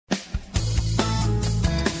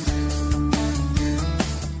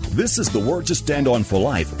This is the Word to Stand On for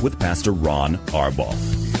Life with Pastor Ron Arbaugh.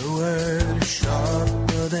 Your word is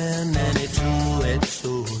sharper than any two-edged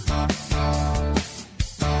sword,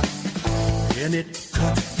 and it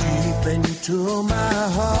cuts deep into my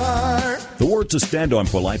heart. The Word to Stand On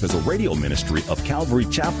for Life is a radio ministry of Calvary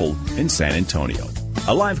Chapel in San Antonio.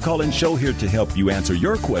 A live call-in show here to help you answer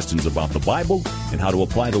your questions about the Bible and how to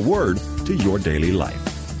apply the Word to your daily life.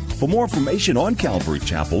 For more information on Calvary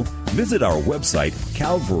Chapel, visit our website,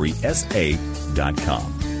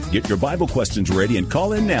 calvarysa.com. Get your Bible questions ready and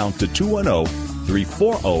call in now to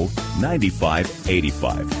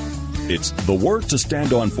 210-340-9585. It's The Word to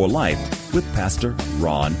Stand On for Life with Pastor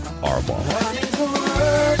Ron Arbaugh.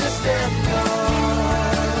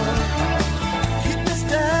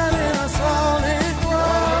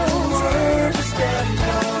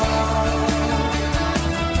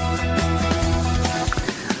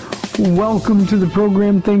 Welcome to the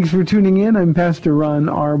program. Thanks for tuning in. I'm Pastor Ron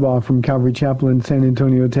Arbaugh from Calvary Chapel in San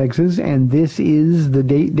Antonio, Texas, and this is the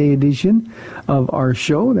Date Day edition of our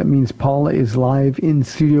show. That means Paula is live in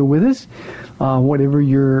studio with us. Whatever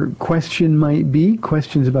your question might be,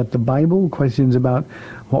 questions about the Bible, questions about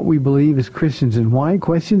what we believe as Christians and why,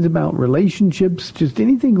 questions about relationships, just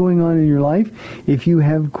anything going on in your life. If you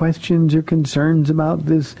have questions or concerns about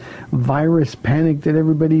this virus panic that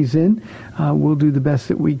everybody's in, we'll do the best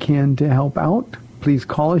that we can to help out. Please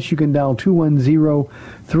call us. You can dial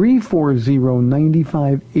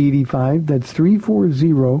 210-340-9585. That's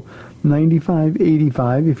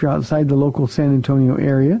 340-9585. If you're outside the local San Antonio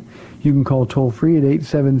area, you can call toll-free at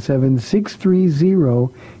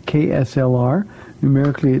 877-630-KSLR.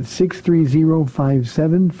 Numerically, it's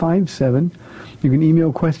 630-5757. You can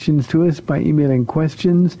email questions to us by emailing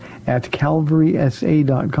questions at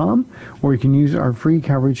calvarysa.com, or you can use our free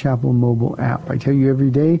Calvary Chapel mobile app. I tell you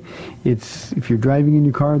every day, if you're driving in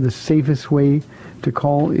your car, the safest way to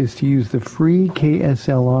call is to use the free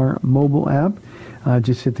KSLR mobile app.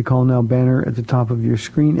 Just hit the Call Now banner at the top of your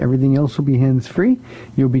screen. Everything else will be hands-free.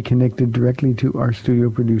 You'll be connected directly to our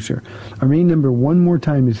studio producer. Our main number, one more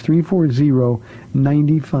time, is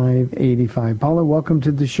 340-9585. Paula, welcome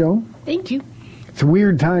to the show. Thank you. It's a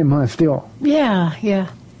weird time, huh, still? Yeah.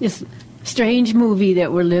 It's a strange movie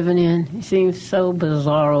that we're living in. It seems so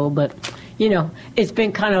bizarro, but, it's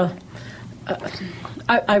been kind of...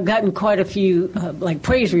 I've gotten quite a few,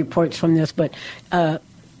 praise reports from this, but...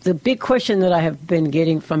 the big question that I have been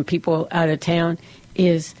getting from people out of town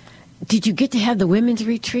is, did you get to have the women's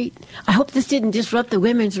retreat? I hope this didn't disrupt the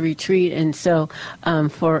women's retreat. And so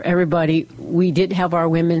for everybody, we did have our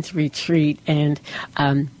women's retreat. And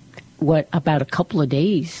about a couple of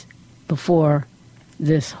days before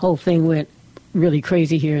this whole thing went really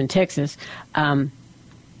crazy here in Texas, and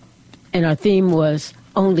our theme was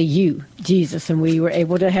Only You, Jesus, and we were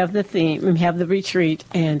able to have the theme and have the retreat,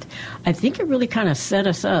 and I think it really kind of set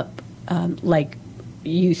us up, like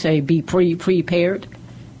you say, be prepared,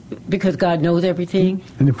 because God knows everything.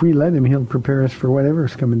 And if we let Him, He'll prepare us for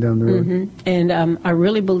whatever's coming down the road. Mm-hmm. And I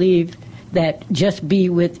really believe that just be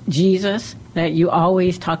with Jesus, that you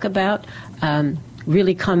always talk about,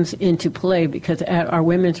 really comes into play, because at our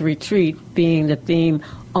women's retreat, being the theme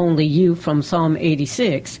Only You from Psalm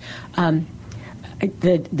 86,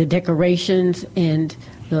 the decorations and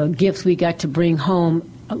the gifts we got to bring home,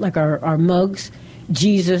 like our mugs,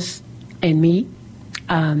 Jesus and me.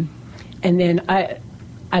 And then I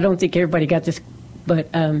don't think everybody got this,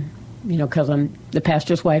 but, because I'm the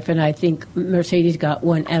pastor's wife, and I think Mercedes got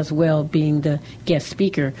one as well, being the guest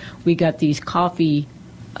speaker. We got these coffee,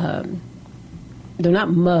 they're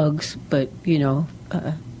not mugs, but,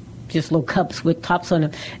 just little cups with tops on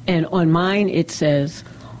them. And on mine it says,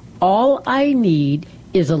 all I need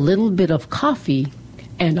is a little bit of coffee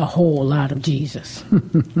and a whole lot of Jesus.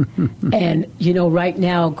 And, right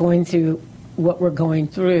now, going through what we're going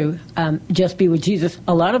through, just be with Jesus.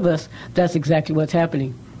 A lot of us, that's exactly what's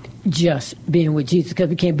happening. Just being with Jesus, because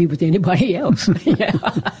we can't be with anybody else. and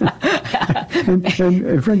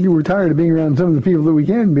frankly, we're tired of being around some of the people that we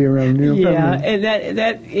can be around. Yeah, and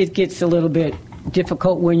that it gets a little bit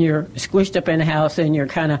difficult when you're squished up in a house and you're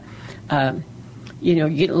kind of... you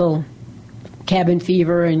get a little cabin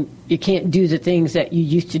fever and you can't do the things that you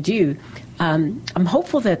used to do. I'm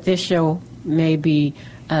hopeful that this show may be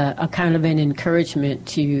a kind of an encouragement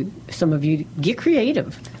to some of you to get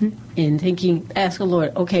creative in thinking, ask the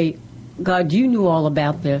Lord, okay, God, you knew all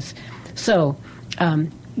about this. So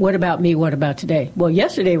what about me? What about today? Well,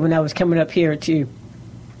 yesterday when I was coming up here to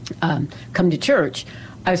come to church,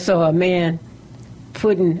 I saw a man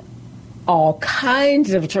putting all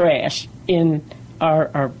kinds of trash in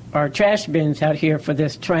our trash bins out here for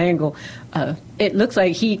this triangle, it looks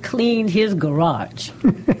like he cleaned his garage.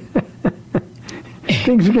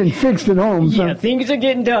 Things are getting fixed at home. Yeah, things are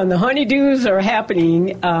getting done. The honeydews are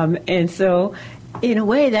happening, and so in a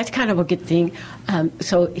way, that's kind of a good thing.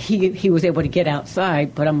 So he was able to get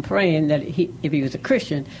outside, but I'm praying that if he was a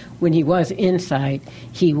Christian, when he was inside,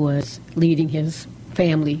 he was leading his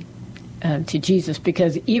family to Jesus,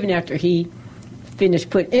 because even after he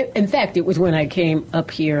finished in fact, it was when I came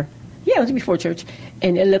up here. Yeah, it was before church,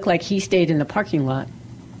 and it looked like he stayed in the parking lot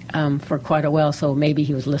for quite a while. So maybe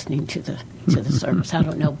he was listening to the service. I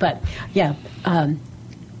don't know, but yeah,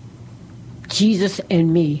 Jesus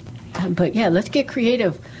and me. But yeah, let's get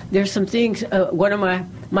creative. There's some things. One of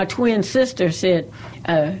my twin sisters said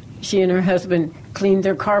she and her husband cleaned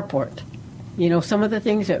their carport. You know, some of the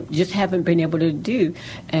things that just haven't been able to do.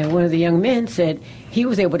 And one of the young men said he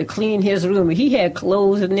was able to clean his room. He had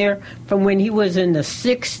clothes in there from when he was in the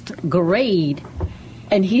 6th grade.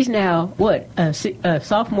 And he's now, a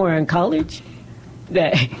sophomore in college?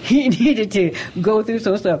 That he needed to go through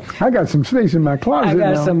some stuff. I got some space in my closet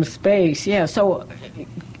now. I got some space, yeah. So,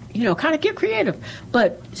 you know, kind of get creative.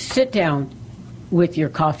 But sit down with your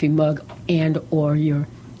coffee mug and or your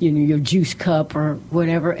juice cup or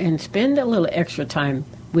whatever, and spend a little extra time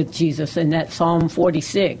with Jesus. And that Psalm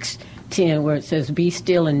 46:10, where it says, "Be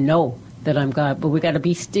still and know that I'm God." But we got to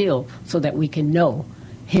be still so that we can know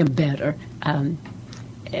Him better.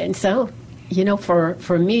 And so, you know,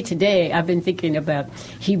 for me today, I've been thinking about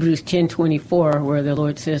Hebrews 10:24, where the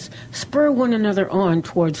Lord says, "Spur one another on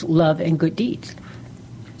towards love and good deeds."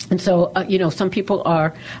 And so, you know, some people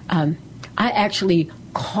are. I actually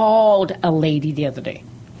called a lady the other day.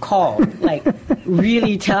 Like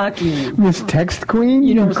really talking. Miss Text Queen?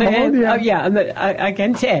 You know what I'm saying? Yeah, I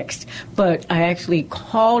can text. But I actually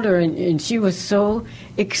called her, and she was so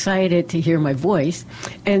excited to hear my voice.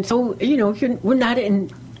 And so, you know, we're not in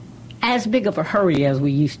as big of a hurry as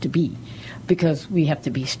we used to be, because we have to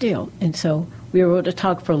be still. And so we were able to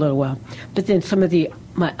talk for a little while. But then some of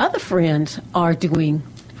my other friends are doing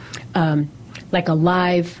like a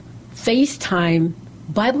live FaceTime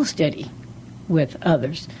Bible study with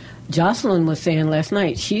others. Jocelyn was saying last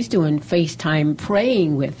night she's doing FaceTime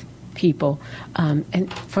praying with people.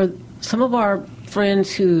 And for some of our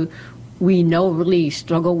friends who we know really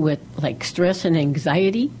struggle with like stress and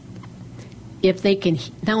anxiety, if they can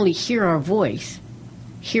not only hear our voice,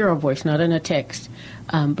 not in a text,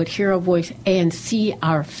 but hear our voice and see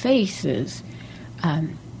our faces,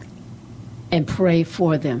 and pray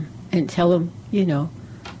for them and tell them, you know,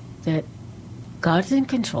 that God's in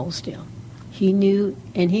control still. He knew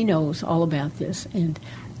and He knows all about this, and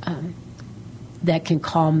that can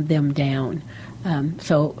calm them down.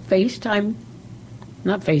 So FaceTime,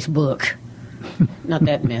 not Facebook, not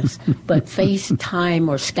that mess, but FaceTime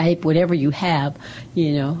or Skype, whatever you have,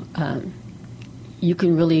 you know, you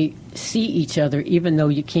can really see each other, even though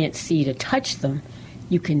you can't see to touch them.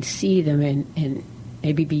 You can see them and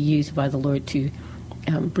maybe be used by the Lord to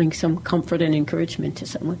bring some comfort and encouragement to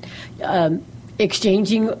someone.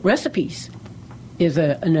 Exchanging recipes is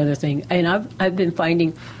another thing, and I've been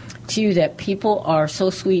finding too that people are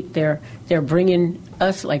so sweet. They're bringing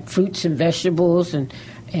us like fruits and vegetables, and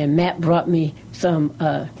Matt brought me some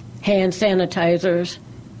hand sanitizers,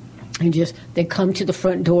 and just they come to the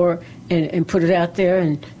front door and put it out there,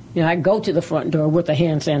 and you know, I go to the front door with a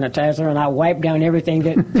hand sanitizer and I wipe down everything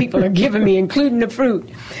that people are giving me, including the fruit.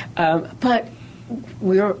 But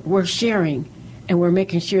we're sharing, and we're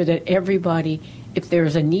making sure that everybody, if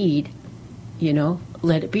there's a need, you know,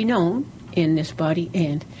 let it be known in this body,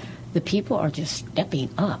 and the people are just stepping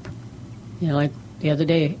up. You know, like the other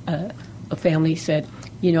day, a family said,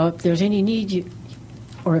 you know, if there's any need,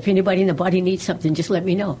 or if anybody in the body needs something, just let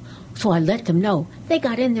me know. So I let them know. They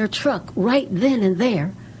got in their truck right then and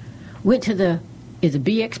there, went to the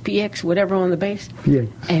BXPX, whatever on the base, yeah,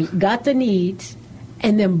 and got the needs,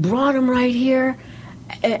 and then brought them right here.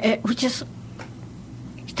 We just,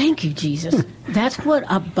 thank you, Jesus. That's what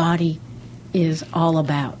a body is all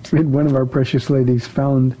about. One of our precious ladies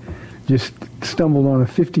just stumbled on a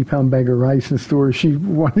 50-pound bag of rice in the store. She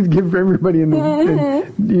wanted to give everybody in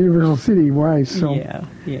the Universal City rice. So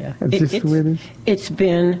yeah. That's just the way it is. It's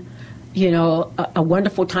been, you know, a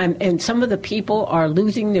wonderful time. And some of the people are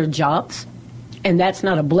losing their jobs, and that's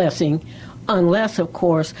not a blessing, unless, of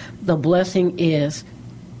course, the blessing is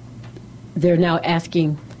they're now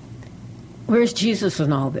asking, where's Jesus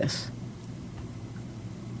in all this?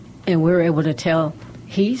 And we're able to tell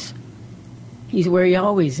he's where he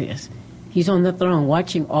always is. He's on the throne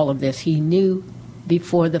watching all of this. He knew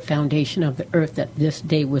before the foundation of the earth that this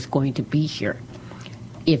day was going to be here.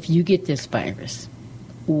 If you get this virus,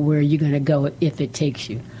 where you're going to go if it takes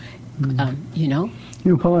you. You know?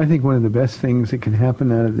 You know, Paul, I think one of the best things that can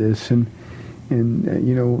happen out of this, and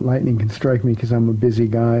you know, lightning can strike me because I'm a busy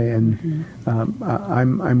guy, and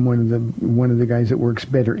I'm one of the guys that works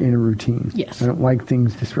better in a routine. Yes. I don't like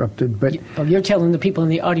things disrupted. But you're telling the people in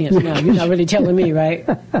the audience now. You're not really telling me, right?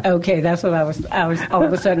 Okay, that's what I was. All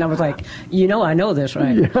of a sudden I was like, you know, I know this,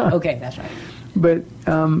 right? Yeah. Okay, that's right. But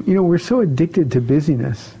you know, we're so addicted to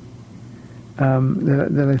busyness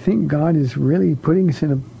that I think God is really putting us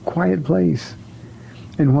in a quiet place.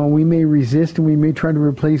 And while we may resist and we may try to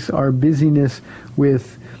replace our busyness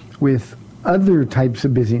with other types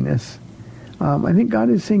of busyness, I think God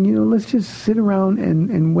is saying, you know, let's just sit around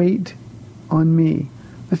and wait on me.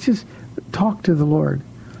 Let's just talk to the Lord.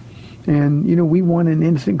 And, you know, we want an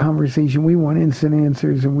instant conversation. We want instant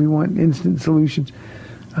answers, and we want instant solutions.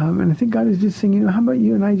 And I think God is just saying, you know, how about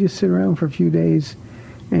you and I just sit around for a few days,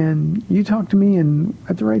 and you talk to me, and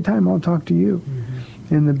at the right time I'll talk to you.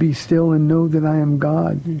 And the be still and know that I am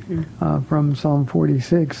God, from Psalm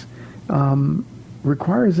 46,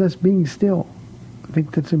 requires us being still. I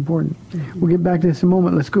think that's important. We'll get back to this in a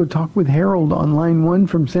moment. Let's go talk with Harold on line 1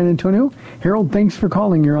 from San Antonio. Harold, thanks for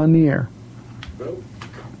calling. You're on the air. Hello.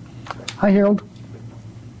 Hi, Harold.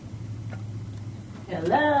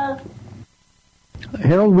 Hello.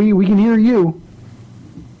 Harold, we can hear you.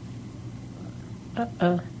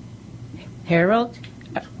 Harold,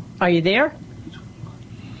 are you there?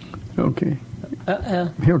 Okay.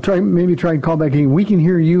 Harold, try and call back again. We can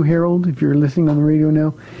hear you, Harold, if you're listening on the radio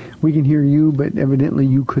now. We can hear you, but evidently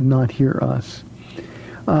you could not hear us.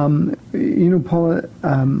 You know, Paula,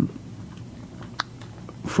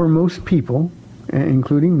 for most people,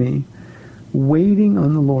 including me, waiting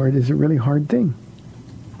on the Lord is a really hard thing.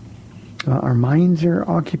 Our minds are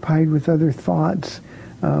occupied with other thoughts.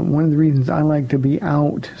 One of the reasons I like to be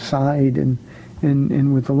outside and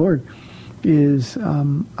with the Lord is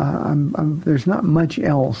there's not much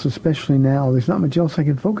else, especially now. There's not much else I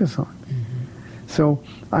can focus on. So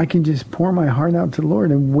I can just pour my heart out to the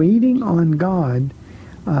Lord. And waiting on God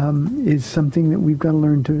is something that we've got to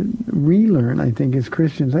learn to relearn, I think, as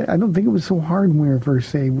Christians. I don't think it was so hard when we were first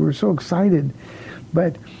saved. We were so excited.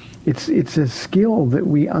 But it's a skill that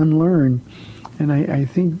we unlearn. And I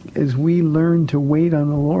think as we learn to wait on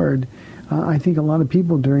the Lord, I think a lot of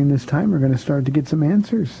people during this time are going to start to get some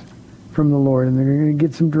answers from the Lord, and they're going to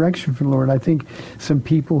get some direction from the Lord. I think some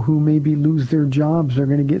people who maybe lose their jobs are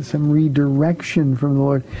going to get some redirection from the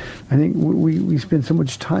Lord. I think we spend so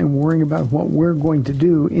much time worrying about what we're going to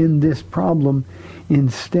do in this problem.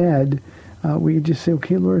 Instead, we could just say,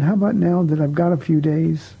 okay, Lord, how about now that I've got a few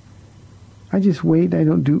days, I just wait. I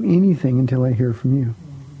don't do anything until I hear from you.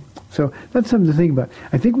 So that's something to think about.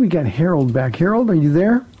 I think we got Harold back. Harold, are you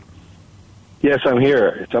there? Yes, I'm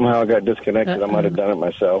here. Somehow I got disconnected. I might have done it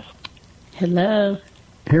myself. Hello.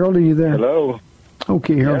 Harold, are you there? Hello.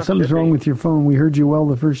 Okay, Harold, Yeah, something's wrong with your phone. We heard you well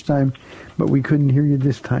the first time, but we couldn't hear you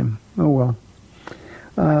this time. Oh,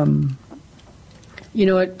 well. You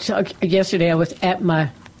know what? So, yesterday I was at my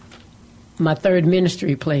third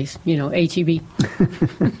ministry place, you know, HEB.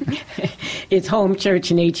 It's home church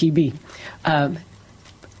and HEB.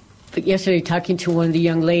 But yesterday, talking to one of the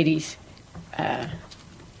young ladies,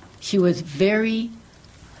 she was very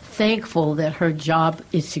thankful that her job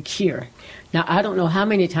is secure. Now, I don't know how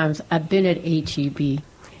many times I've been at HEB,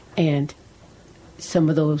 and some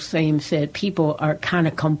of those same said people are kind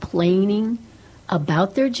of complaining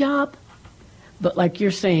about their job. But like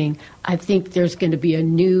you're saying, I think there's going to be a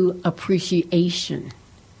new appreciation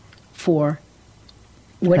for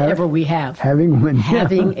whatever we have. Having one.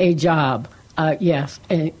 Having a job. Yes.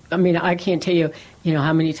 And I mean, I can't tell you, you know,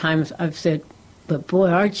 how many times I've said, but boy,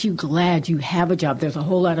 aren't you glad you have a job? There's a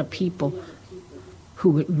whole lot of people who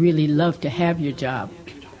would really love to have your job.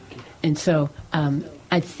 And so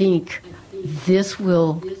I think this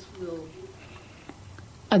will,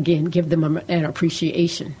 again, give them an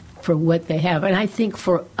appreciation for what they have. And I think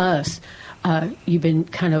for us, you've been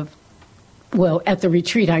kind of, well, at the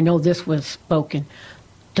retreat, I know this was spoken.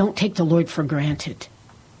 Don't take the Lord for granted.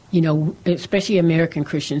 You know, especially American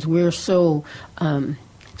Christians, we're so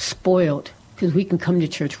spoiled because we can come to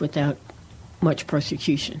church without much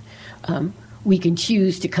persecution. We can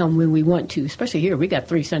choose to come when we want to, especially here. We got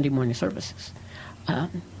 3 Sunday morning services.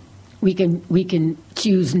 We can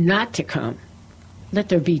choose not to come. Let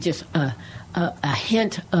there be just a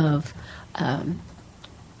hint of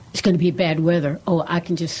it's going to be bad weather. Oh, I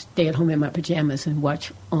can just stay at home in my pajamas and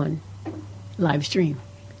watch on live stream.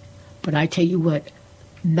 But I tell you what,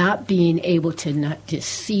 not being able to not just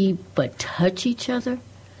see but touch each other,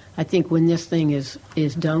 I think when this thing is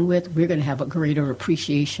done with, we're going to have a greater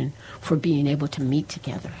appreciation for being able to meet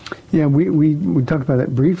together. Yeah, we talked about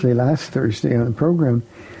it briefly last Thursday on the program,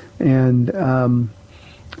 and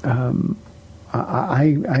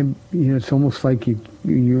I it's almost like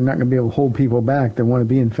you're not going to be able to hold people back that want to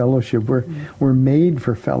be in fellowship. We're made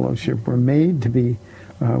for fellowship. We're made to be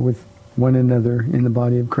with one another in the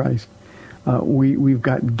body of Christ. We've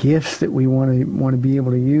got gifts that we want to be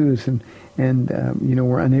able to use, and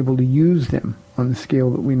we're unable to use them on the scale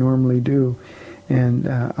that we normally do. And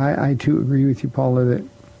I too agree with you, Paula,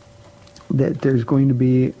 that there's going to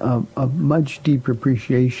be a much deeper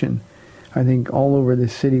appreciation, I think, all over the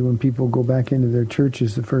city when people go back into their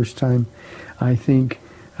churches the first time. I think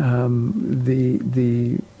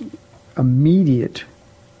the immediate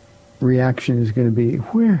reaction is going to be,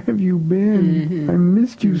 where have you been? Mm-hmm. I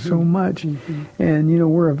missed you so much. Mm-hmm.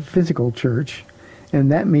 And, we're a physical church,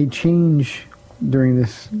 and that may change during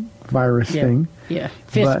this virus thing. Yeah,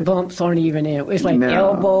 fist bumps aren't even in. It's like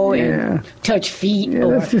elbow and touch feet,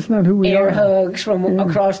 or that's just not who we air are. Hugs from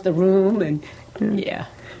across the room, and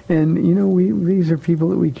And, these are people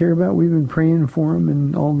that we care about. We've been praying for them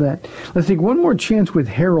and all that. Let's take one more chance with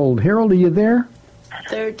Harold. Harold, are you there?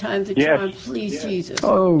 Third time's a charm, please, Jesus.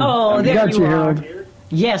 Oh, there got you, are. Harold.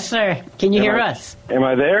 Yes, sir. Can you hear us? Am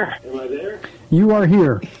I there? You are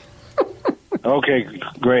here. Okay,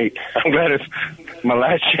 great. I'm glad it's my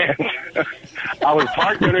last chance. I was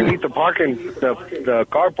parked underneath the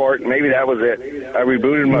carport, and maybe that was it. I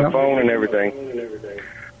rebooted my phone and everything.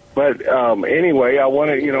 But anyway, I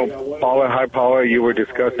wanted, Paula, hi Paula, you were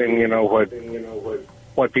discussing,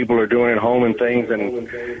 what people are doing at home and things.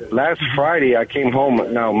 And last Friday, I came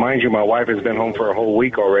home. Now, mind you, my wife has been home for a whole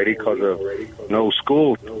week already because of no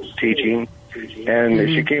school teaching. And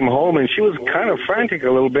she came home, and she was kind of frantic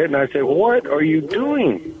a little bit. And I said, what are you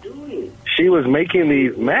doing? She was making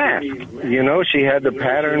these masks. She had the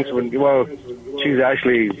patterns. She's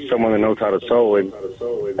actually someone that knows how to sew. And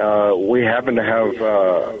we happen to have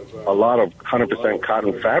a lot of 100%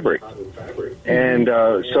 cotton fabric. And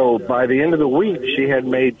so by the end of the week, she had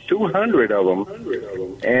made 200 of them.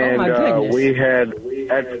 And we had,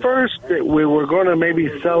 at first, we were going to maybe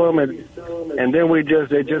sell them. And then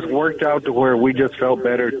it just worked out to where we just felt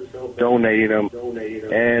better donating them.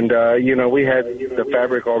 And, we had the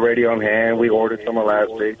fabric already on hand. We ordered some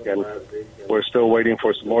elastic, and we're still waiting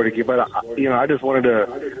for some more to get. But, I just wanted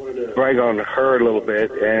to brag on her a little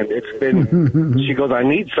bit. And it's been, she goes, I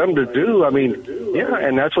need something to do. I mean,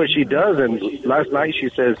 and that's what she does. And last night she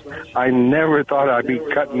says, I never thought I'd be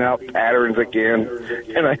cutting out patterns again.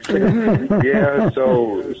 And I said,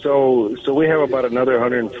 so we have about another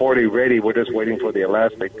 140 ready. We're just waiting for the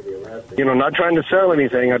elastic. Not trying to sell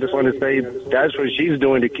anything. I just want to say that's what she's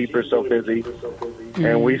doing to keep herself busy.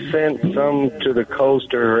 And we sent some to the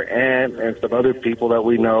coast to her aunt and some other people that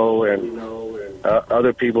we know, and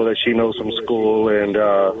other people that she knows from school. And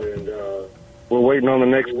we're waiting on the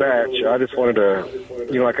next batch. I just wanted to,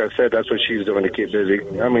 like I said, that's what she's doing to keep busy.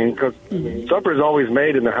 I mean, because supper's always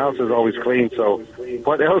made and the house is always clean, so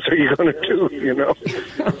what else are you going to do,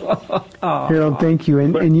 Harold, thank you.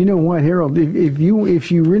 And you know what, Harold, if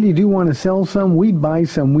you really do want to sell some, we'd buy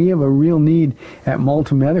some. We have a real need at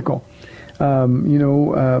Malta Medical, for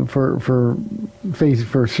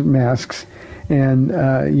masks. And,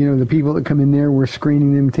 the people that come in there, we're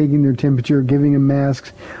screening them, taking their temperature, giving them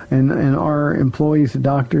masks. And our employees, the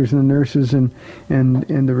doctors and the nurses and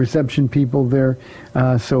the reception people there.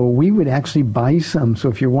 So we would actually buy some. So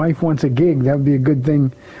if your wife wants a gig, that would be a good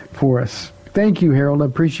thing for us. Thank you, Harold. I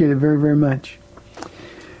appreciate it very, very much.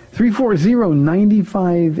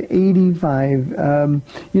 340-9585.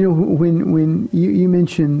 When you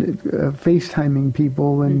mentioned FaceTiming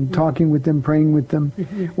people and talking with them, praying with them,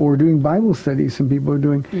 or doing Bible studies, some people are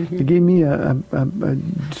doing. It gave me a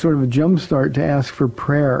sort of a jump start to ask for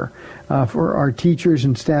prayer for our teachers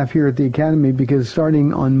and staff here at the Academy, because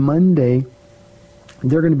starting on Monday,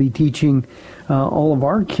 they're going to be teaching all of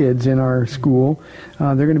our kids in our school.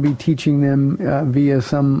 They're going to be teaching them via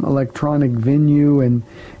some electronic venue, and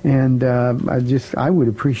I would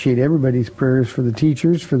appreciate everybody's prayers for the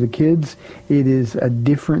teachers, for the kids. It is a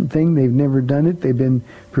different thing. They've never done it. They've been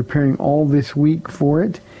preparing all this week for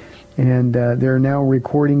it, and they're now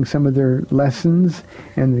recording some of their lessons,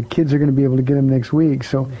 and the kids are going to be able to get them next week.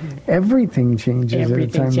 So everything changes at a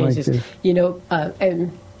time like this.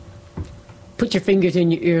 And put your fingers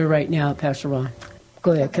in your ear right now, Pastor Ron.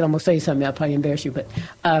 Go ahead, because I'm going to say something. I'll probably embarrass you. But,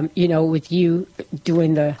 with you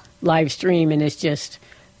doing the live stream, and it's just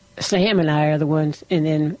Sam and I are the ones, and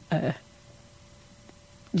then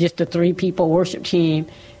just the 3 people worship team,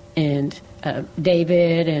 and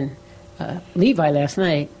David and Levi last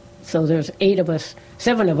night. So there's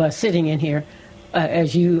 7 of us sitting in here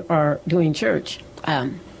as you are doing church.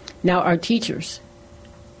 Now our teachers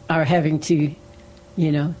are having to,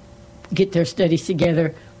 get their studies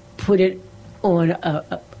together, put it on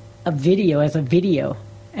a video,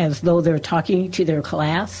 as though they're talking to their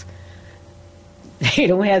class. They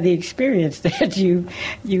don't have the experience that you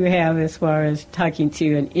have as far as talking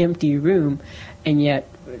to an empty room. And yet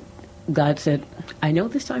God said, I know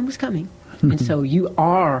this time was coming. And so you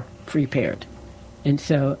are prepared. And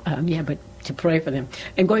so, but to pray for them.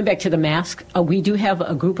 And going back to the mask, we do have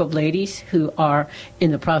a group of ladies who are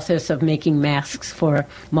in the process of making masks for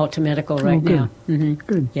Multimedical right now. Mm-hmm.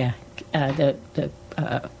 Good. Yeah.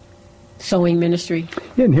 The sewing ministry.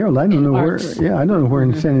 Yeah, and Harold, I don't know arts. where. Yeah, I don't know where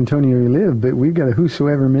in San Antonio you live, but we've got a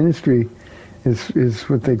Whosoever ministry, is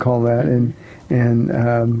what they call that, and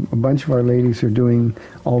a bunch of our ladies are doing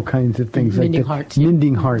all kinds of things Mending like that. Hearts. Yeah.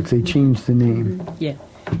 Mending Hearts. They changed the name. Yeah.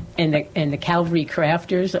 And the Calvary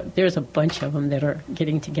crafters, there's a bunch of them that are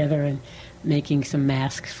getting together and making some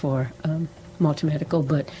masks for Multimedical,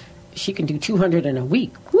 but she can do 200 in a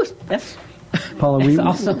week. Whew, that's Paula,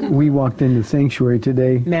 awesome. We walked into Sanctuary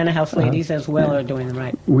today. Manor House ladies as well are doing them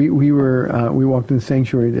right. We walked in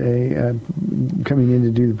Sanctuary today, coming in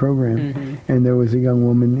to do the program, and there was a young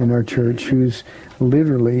woman in our church who's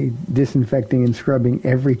literally disinfecting and scrubbing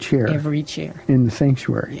every chair in the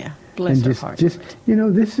sanctuary. Yeah, bless her heart. This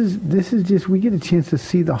is just, we get a chance to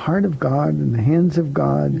see the heart of God and the hands of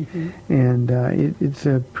God, and it's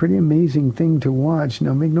a pretty amazing thing to watch.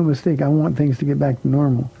 Now, make no mistake, I want things to get back to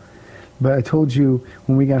normal. But I told you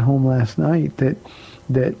when we got home last night that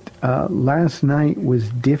last night was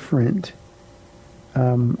different,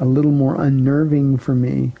 a little more unnerving for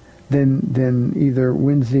me than either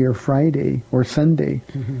Wednesday or Friday or Sunday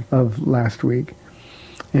of last week.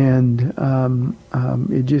 And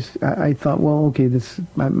it just, I thought, well, okay,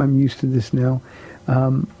 I'm used to this now.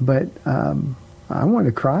 But I wanted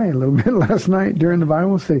to cry a little bit last night during the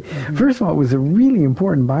Bible study. First of all, it was a really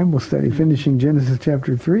important Bible study, finishing Genesis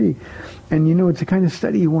chapter 3. And, it's the kind of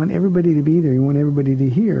study you want everybody to be there. You want everybody to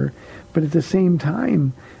hear. But at the same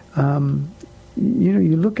time,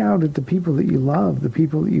 you look out at the people that you love, the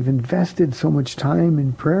people that you've invested so much time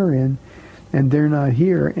and prayer in, and they're not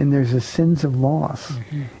here, and there's a sense of loss.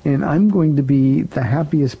 And I'm going to be the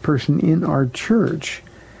happiest person in our church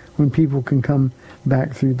when people can come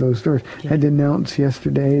back through those doors. I had to announce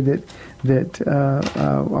yesterday that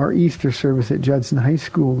our Easter service at Judson High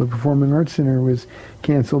School, the Performing Arts Center, was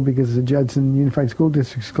canceled because the Judson Unified School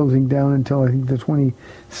District is closing down until I think the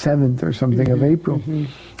 27th or something of April.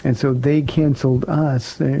 And so they canceled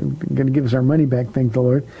us. They're going to give us our money back, thank the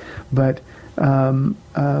Lord. But now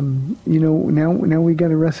we got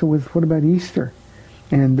to wrestle with what about Easter?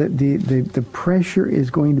 And the pressure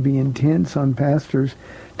is going to be intense on pastors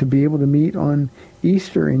to be able to meet on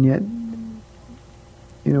Easter, and yet,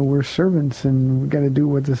 we're servants and we've got to do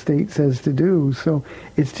what the state says to do. So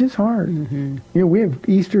it's just hard. We have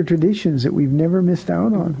Easter traditions that we've never missed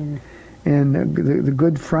out on. And the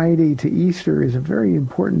Good Friday to Easter is a very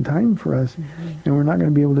important time for us, and we're not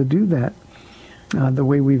going to be able to do that the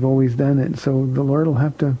way we've always done it. So the Lord will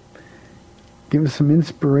have to give us some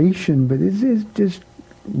inspiration, but it's just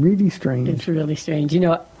really strange. It's really strange.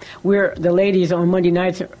 We're the ladies on Monday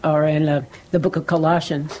nights are in the book of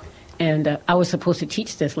Colossians, and I was supposed to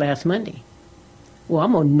teach this last Monday. Well,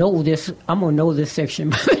 I'm gonna know this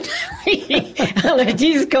section, but I'll let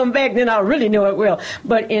Jesus come back, then I'll really know it well.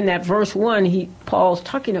 But in that verse 1, Paul's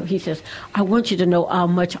talking. He says, "I want you to know how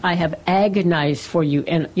much I have agonized for you."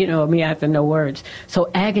 And I have to know words.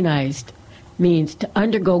 So agonized means to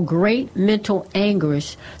undergo great mental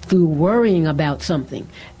anguish through worrying about something.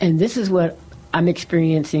 And this is what I'm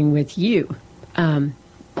experiencing with you.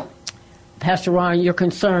 Pastor Ron, you're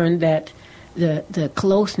concerned that the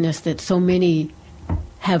closeness that so many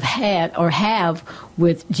have had or have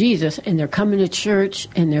with Jesus, and they're coming to church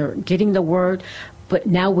and they're getting the word, but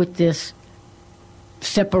now with this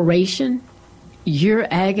separation, you're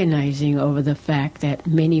agonizing over the fact that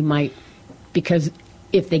many might, because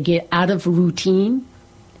if they get out of routine,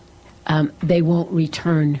 they won't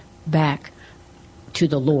return back to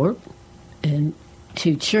the Lord and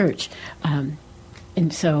to church.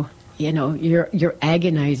 And so, you're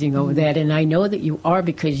agonizing over that. And I know that you are,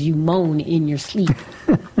 because you moan in your sleep.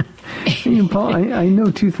 Paul, I know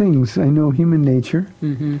two things. I know human nature.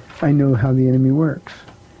 I know how the enemy works.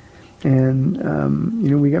 And,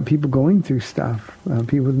 we got people going through stuff,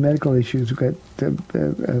 people with medical issues. We've got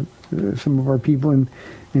some of our people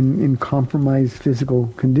in compromised physical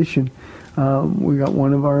condition. We got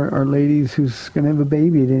one of our ladies who's going to have a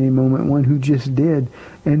baby at any moment, one who just did.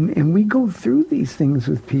 And we go through these things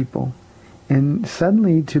with people. And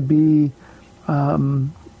suddenly to be out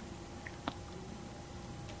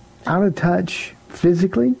of touch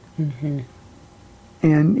physically,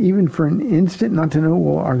 and even for an instant not to know,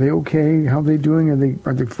 well, are they okay? How are they doing?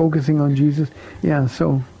 Are they focusing on Jesus? Yeah,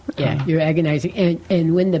 so... Yeah, you're agonizing.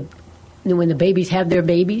 And when the babies have their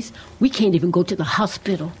babies, we can't even go to the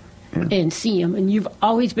hospital and see them. And you've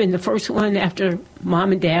always been the first one after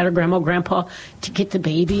mom and dad or grandma or grandpa to get the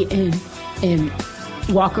baby and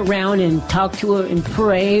walk around and talk to her and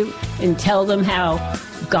pray and tell them how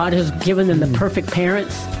God has given them the perfect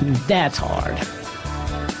parents. That's hard.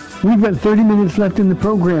 We've got 30 minutes left in the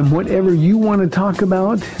program. Whatever you want to talk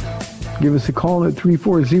about, give us a call at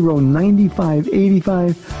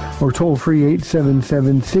 340-9585 or toll free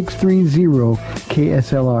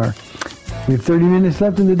 877-630-KSLR. We have 30 minutes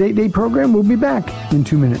left in the Date Day program. We'll be back in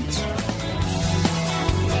 2 minutes.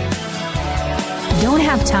 Don't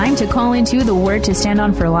have time to call into the Word to Stand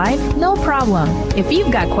On for Life? No problem. If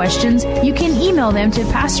you've got questions, you can email them to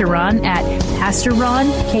Pastor Ron at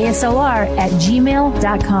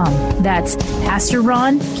PastorRonKSLR@gmail.com. That's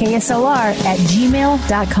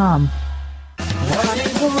PastorRonKSLR@gmail.com. I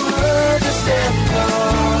need the Word to stand on.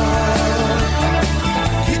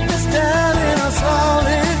 Keep us down in a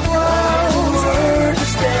solid ground. Word to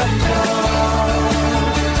stand on.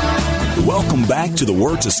 Welcome back to the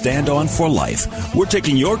Word to Stand On for Life. We're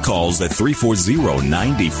taking your calls at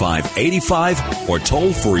 340-9585 or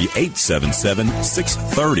toll free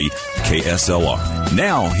 877-630-KSLR.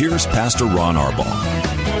 Now, here's Pastor Ron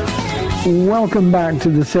Arbaugh. Welcome back to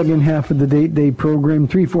the second half of the Date Day program,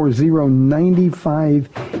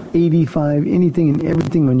 340-9585. Anything and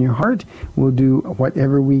everything on your heart. We'll do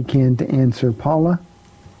whatever we can to answer. Paula,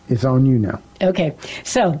 it's on you now. Okay,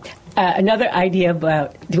 so another idea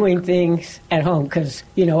about doing things at home, because,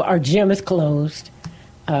 our gym is closed.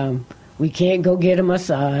 We can't go get a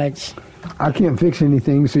massage. I can't fix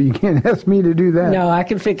anything, so you can't ask me to do that. No, I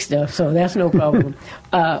can fix stuff, so that's no problem.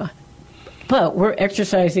 But we're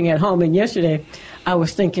exercising at home, and yesterday I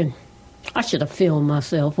was thinking, I should have filmed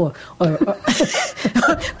myself or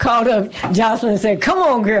called up Jocelyn and said, come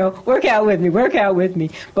on, girl, work out with me.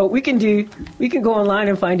 But we can go online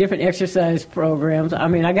and find different exercise programs. I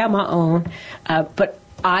mean, I got my own. But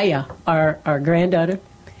Aya, our granddaughter,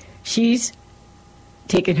 she's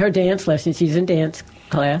taking her dance lessons. She's in dance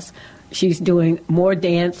class. She's doing more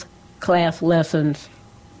dance class lessons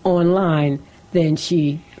online than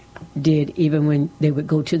she did even when they would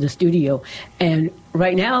go to the studio. And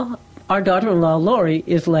right now, our daughter-in-law, Lori,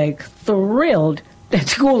 is like thrilled that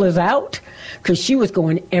school is out because she was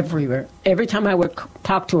going everywhere. Every time I would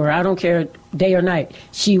talk to her, I don't care day or night,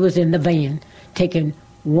 she was in the van taking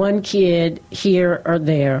one kid here or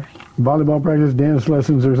there. Volleyball practice, dance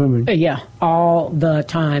lessons or something. Yeah, all the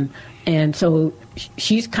time. And so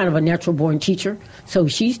she's kind of a natural-born teacher. So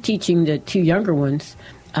she's teaching the two younger ones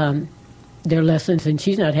their lessons, and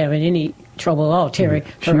she's not having any trouble at all. Terry,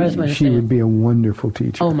 her husband, she would be a wonderful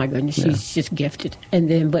teacher. Oh my goodness, she's just gifted. And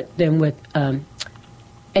then, but then with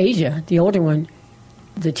Asia, the older one,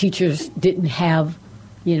 the teachers didn't have,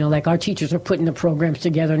 like our teachers are putting the programs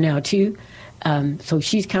together now too. So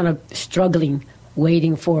she's kind of struggling,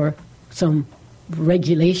 waiting for some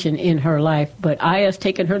regulation in her life. But Aya's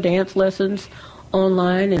taken her dance lessons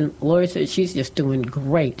online, and Lori said she's just doing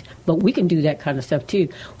great. But we can do that kind of stuff too.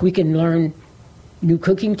 We can learn new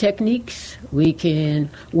cooking techniques.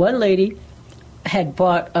 One lady had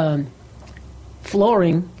bought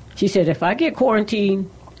flooring. She said, if I get quarantined,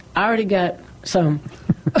 I already got some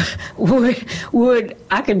wood.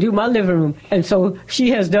 I can do my living room. And so she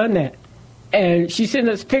has done that. And she sent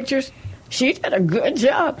us pictures. She did a good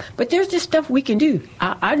job. But there's just stuff we can do.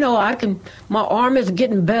 I know I can. My arm is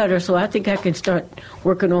getting better, so I think I can start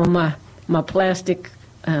working on my plastic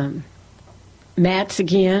mats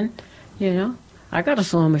again. I got a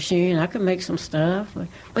sewing machine. I can make some stuff.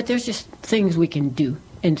 But there's just things we can do.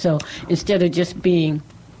 And so instead of just being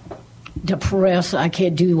depressed, I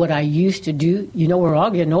can't do what I used to do. We're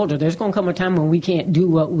all getting older. There's going to come a time when we can't do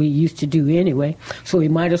what we used to do anyway. So we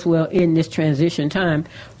might as well, in this transition time,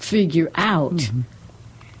 figure out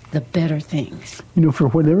the better things. For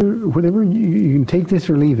whatever you can take this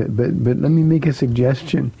or leave it. But let me make a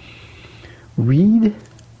suggestion. Read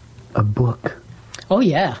a book. Oh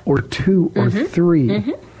yeah. Or two or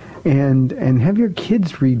three, and have your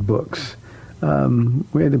kids read books.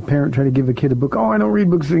 We had a parent try to give a kid a book. Oh, I don't read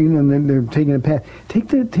books, and then they're taking a path. Take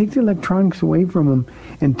the electronics away from them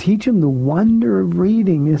and teach them the wonder of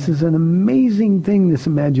reading. This is an amazing thing, this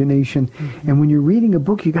imagination. And when you're reading a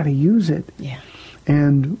book, you got to use it. Yeah.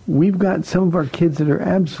 And we've got some of our kids that are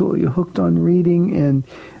absolutely hooked on reading, and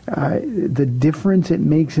the difference it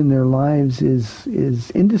makes in their lives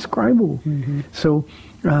is indescribable. So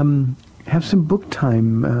have some book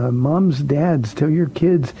time. Moms, dads, tell your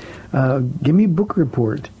kids, give me a book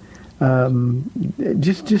report.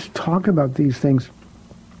 Just talk about these things.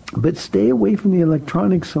 But stay away from the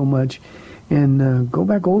electronics so much, and go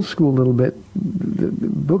back old school a little bit. The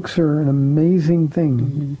books are an amazing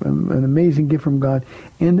thing, an amazing gift from God.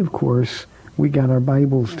 And, of course, we got our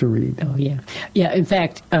Bibles to read. Oh, yeah. Yeah, in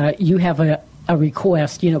fact, you have a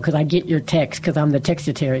request, because I get your text, because I'm the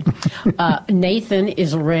textitary. Nathan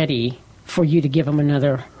is ready for you to give him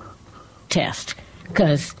another test,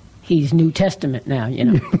 because he's New Testament now,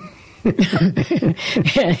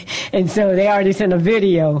 And so they already sent a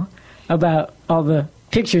video about all the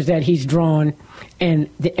pictures that he's drawn and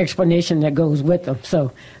the explanation that goes with them.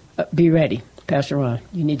 So be ready, Pastor Ron.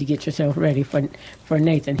 You need to get yourself ready for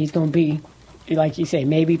Nathan. He's going to be, like you say,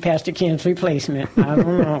 maybe Pastor Ken's replacement. I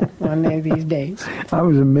don't know, one of these days. I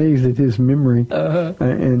was amazed at his memory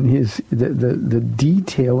and his the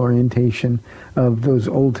detail orientation of those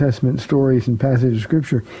Old Testament stories and passages of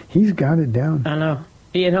Scripture. He's got it down. I know.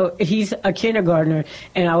 He's a kindergartner,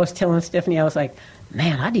 and I was telling Stephanie, I was like,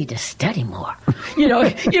 man, I need to study more.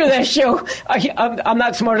 That show, I'm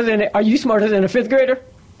not smarter than, are you smarter than a fifth grader?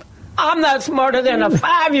 I'm not smarter than a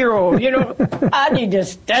 5-year-old, I need to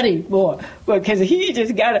study more. Because he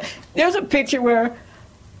just got there's a picture where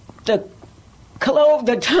the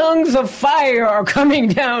tongues of fire are coming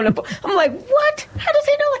down. I'm like, what? How does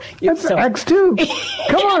he know that? That's Acts 2.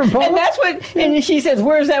 Come on, Paul. And that's what, and she says,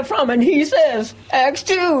 where's that from? And he says, Acts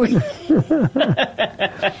 2.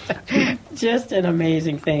 Just an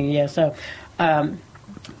amazing thing, yeah. So,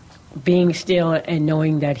 being still and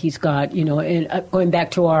knowing that he's God, and going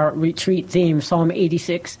back to our retreat theme, Psalm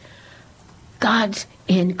 86, God's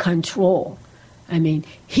in control. I mean,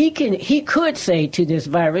 he could say to this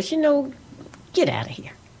virus, get out of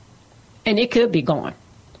here. And it could be gone.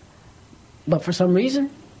 But for some reason,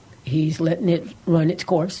 he's letting it run its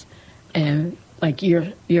course. And like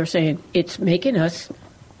you're saying, it's making us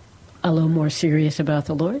a little more serious about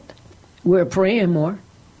the Lord. We're praying more.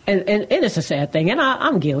 And it's a sad thing. And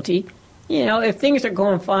I'm guilty. If things are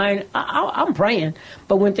going fine, I'm praying.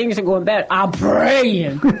 But when things are going bad, I'm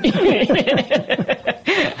praying.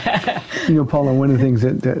 Paula, one of the things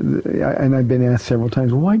that and I've been asked several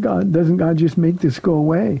times, why doesn't God just make this go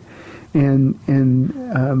away? And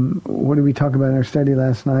what did we talk about in our study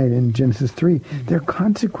last night in Genesis 3? There are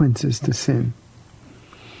consequences to sin.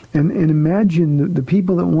 And imagine the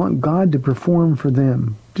people that want God to perform for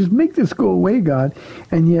them. Just make this go away, God.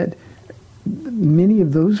 And yet, many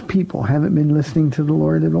of those people haven't been listening to the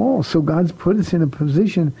Lord at all. So God's put us in a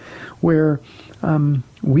position where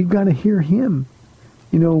we've got to hear Him.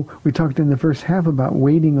 We talked in the first half about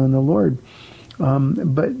waiting on the Lord.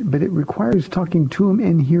 But it requires talking to Him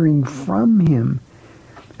and hearing from Him.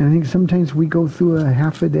 And I think sometimes we go through a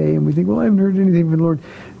half a day and we think, well, I haven't heard anything from the Lord.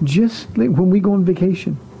 Just like when we go on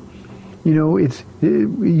vacation. It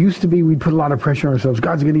used to be we'd put a lot of pressure on ourselves.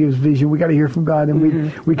 God's going to give us vision. We got to hear from God. And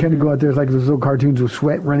we kind of go out there like those little cartoons with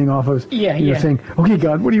sweat running off us. Yeah. Saying, okay,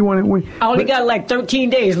 God, what do you want? I only got like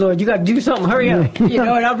 13 days, Lord. You got to do something. Hurry up. And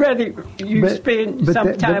I'd rather you spend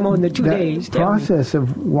some time on the 2 days. The process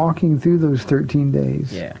of walking through those 13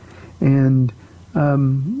 days. Yeah. And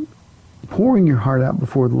pouring your heart out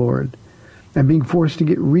before the Lord. And being forced to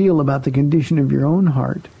get real about the condition of your own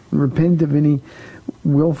heart. And repent of any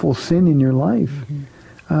willful sin in your life.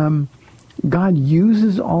 God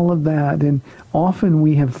uses all of that, and often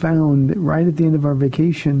we have found right at the end of our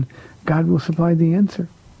vacation, God will supply the answer.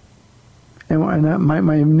 And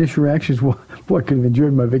my initial reaction is, well, boy, I could have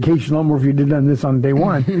enjoyed my vacation a lot more if you had done this on day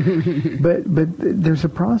one. but there's a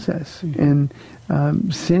process, and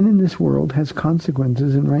sin in this world has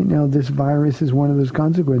consequences, and right now this virus is one of those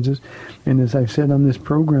consequences. And as I've said on this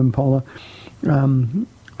program, Paula,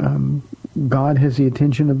 God has the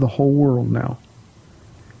attention of the whole world now.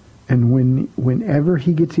 And whenever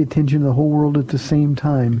He gets the attention of the whole world at the same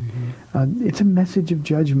time, it's a message of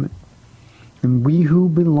judgment. And we who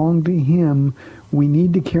belong to Him, we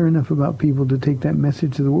need to care enough about people to take that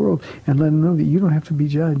message to the world and let them know that you don't have to be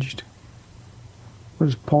judged. What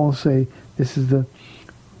does Paul say? This is the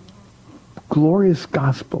glorious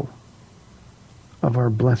gospel of our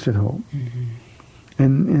blessed hope.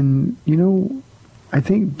 And I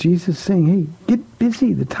think Jesus is saying, hey, get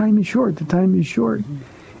busy. The time is short. The time is short.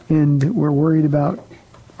 And we're worried about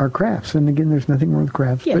our crafts. And again, there's nothing wrong with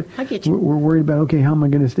crafts. Yeah, but I get you. We're worried about, okay, how am I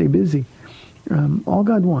going to stay busy? All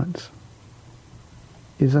God wants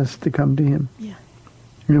is us to come to him. Yeah.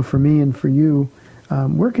 You know, for me and for you,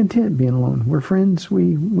 we're content being alone. We're friends.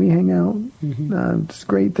 We hang out. It's a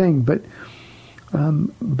great thing. But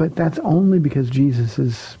that's only because Jesus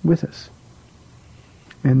is with us.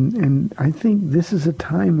 And I think this is a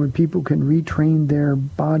time where people can retrain their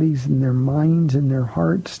bodies and their minds and their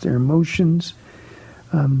hearts, their emotions,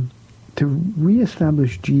 to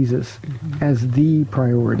reestablish Jesus as the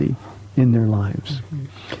priority in their lives.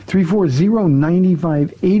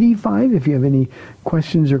 340-9585 if you have any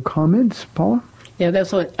questions or comments. Paula? Yeah,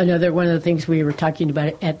 that's another one of the things we were talking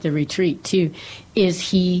about at the retreat, too. Is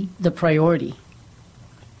he the priority?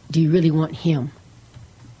 Do you really want him?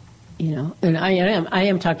 You know, and I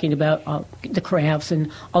am talking about the crafts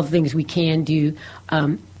and all the things we can do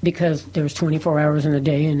because there's 24 hours in a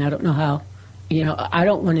day, and I don't know how. You know, I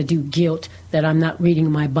don't want to do guilt that I'm not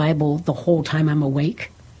reading my Bible the whole time I'm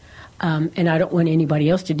awake. And I don't want anybody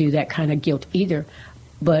else to do that kind of guilt either.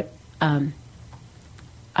 But I'm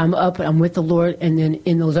up, I'm with the Lord, and then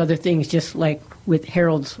in those other things, just like with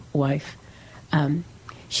Harold's wife,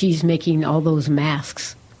 she's making all those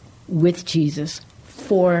masks with Jesus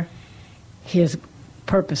for his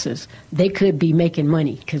purposes. They could be making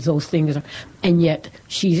money because those things are, and yet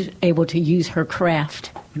she's able to use her craft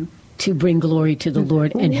to bring glory to the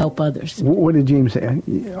Lord and help others. What did James say?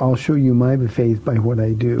 I'll show you my faith by what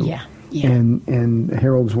I do. Yeah. And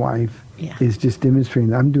Harold's wife is just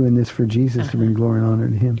demonstrating, I'm doing this for Jesus to bring glory and honor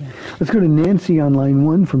to him. Yeah. Let's go to Nancy on line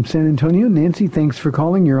 1 from San Antonio. Nancy, thanks for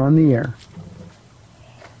calling. You're on the air.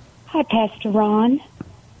 Hi, Pastor Ron.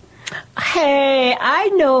 Hey, I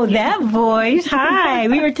know that voice. Hi.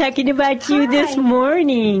 We were talking about you this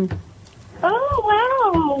morning. Oh,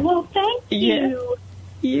 wow. Well, thank you. Yeah.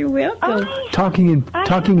 You're welcome. Talking and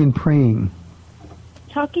praying.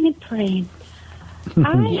 Talking and praying.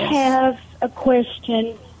 I have a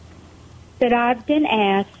question that I've been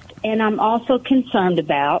asked, and I'm also concerned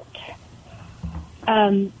about.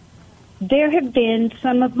 There have been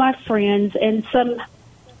some of my friends and some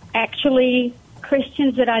actually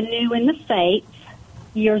Christians that I knew in the States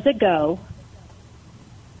years ago.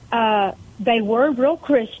 They were real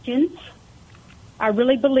Christians. I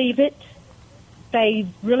really believe it. They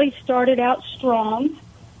really started out strong,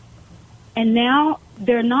 and now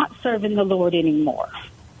they're not serving the Lord anymore.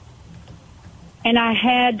 And I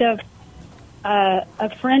had a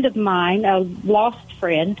friend of mine, a lost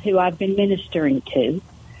friend who I've been ministering to,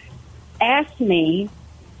 asked me,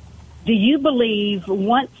 do you believe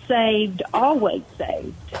once saved, always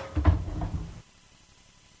saved?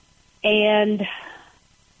 And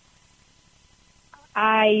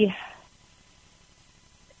I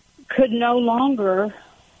could no longer,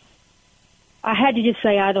 I had to just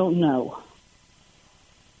say, I don't know.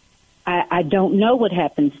 I don't know what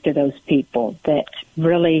happens to those people that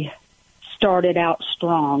really started out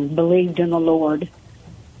strong, believed in the Lord,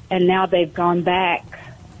 and now they've gone back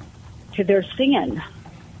to their sin.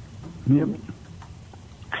 Yep.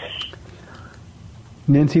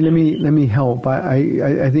 Nancy, let me help.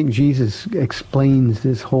 I think Jesus explains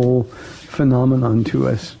this whole phenomenon to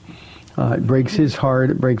us. It breaks his heart.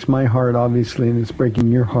 It breaks my heart, obviously, and it's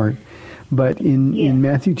breaking your heart. But in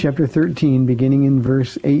Matthew chapter 13, beginning in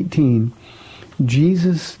verse 18,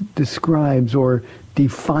 Jesus describes or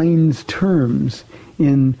defines terms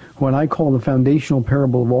in what I call the foundational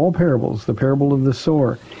parable of all parables. The parable of the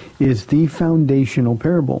sower is the foundational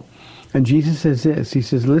parable. And Jesus says this. He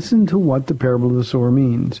says, listen to what the parable of the sower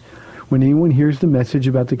means. When anyone hears the message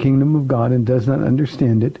about the kingdom of God and does not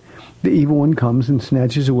understand it, the evil one comes and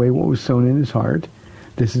snatches away what was sown in his heart.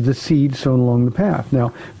 This is the seed sown along the path.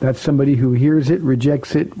 Now, that's somebody who hears it,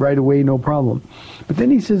 rejects it right away, no problem. But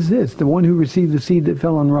then he says this, the one who received the seed that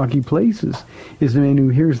fell on rocky places is the man who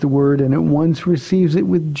hears the word and at once receives it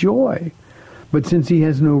with joy. But since he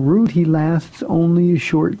has no root, he lasts only a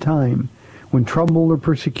short time. When trouble or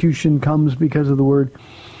persecution comes because of the word,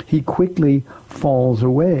 he quickly falls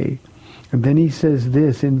away. And then he says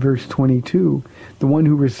this in verse 22, the one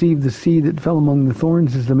who received the seed that fell among the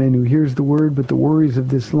thorns is the man who hears the word, but the worries of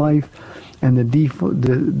this life and the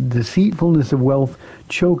deceitfulness of wealth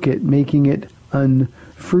choke it, making it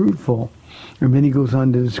unfruitful. And then he goes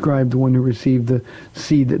on to describe the one who received the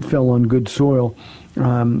seed that fell on good soil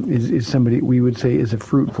is somebody we would say is a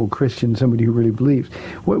fruitful Christian, somebody who really believes.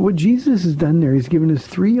 What Jesus has done there, he's given us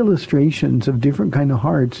 3 illustrations of different kind of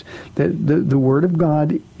hearts. That the Word of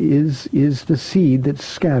God is the seed that's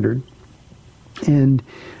scattered, and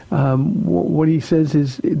what he says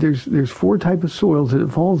is there's 4 types of soils that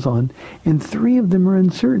it falls on, and 3 of them are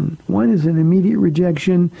uncertain. One is an immediate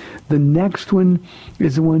rejection. The next one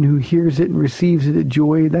is the one who hears it and receives it at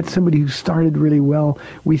joy. That's somebody who started really well.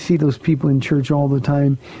 We see those people in church all the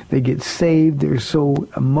time. They get saved. They're so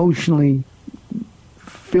emotionally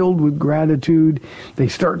filled with gratitude. They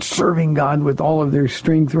start serving God with all of their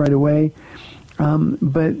strength right away.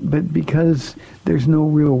 But because there's no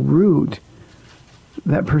real root,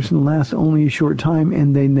 that person lasts only a short time,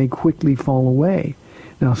 and then they quickly fall away.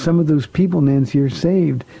 Now, some of those people, Nancy, are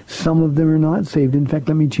saved. Some of them are not saved. In fact,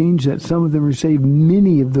 let me change that. Some of them are saved.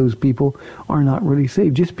 Many of those people are not really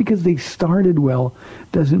saved. Just because they started well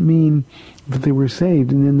doesn't mean that they were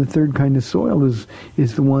saved. And then the third kind of soil is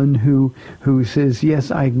the one who says,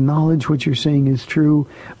 yes, I acknowledge what you're saying is true,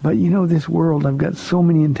 but this world, I've got so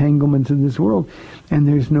many entanglements in this world, and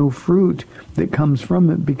there's no fruit that comes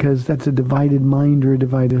from it because that's a divided mind or a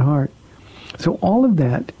divided heart. So all of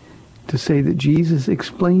that to say that Jesus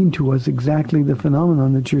explained to us exactly the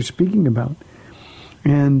phenomenon that you're speaking about.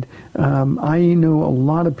 And I know a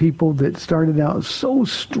lot of people that started out so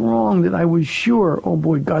strong that I was sure, oh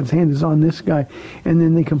boy, God's hand is on this guy, and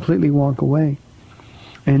then they completely walk away.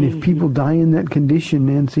 And if people die in that condition,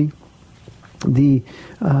 Nancy,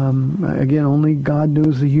 again, only God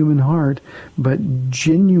knows the human heart, but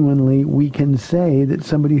genuinely we can say that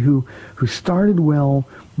somebody who started well,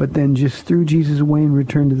 but then just threw Jesus away and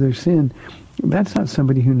returned to their sin, that's not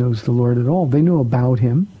somebody who knows the Lord at all. They know about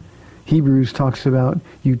him. Hebrews talks about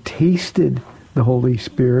you tasted the Holy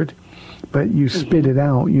Spirit, but you spit it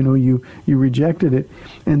out. You rejected it.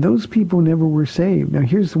 And those people never were saved. Now,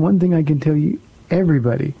 here's the one thing I can tell you,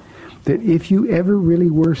 everybody, that if you ever really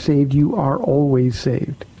were saved, you are always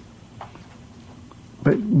saved.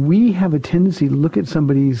 But we have a tendency to look at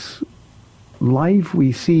somebody's life.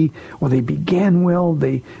 We see, well, they began well,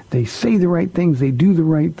 they say the right things, they do the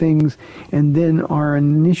right things, and then our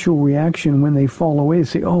initial reaction when they fall away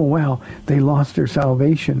is say, oh, wow, they lost their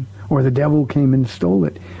salvation, or the devil came and stole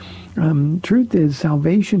it. Truth is,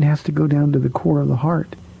 salvation has to go down to the core of the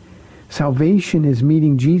heart. Salvation is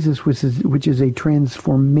meeting Jesus, which is a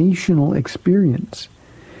transformational experience.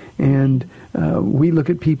 And we look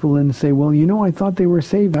at people and say, well, I thought they were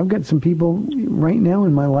saved. I've got some people right now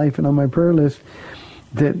in my life and on my prayer list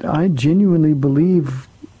that I genuinely believe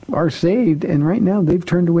are saved, and right now they've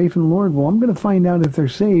turned away from the Lord. Well, I'm going to find out if they're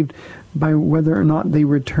saved by whether or not they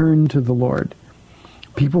return to the Lord.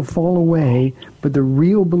 People fall away, but the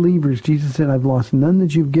real believers, Jesus said, I've lost none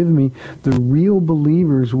that you've given me. The real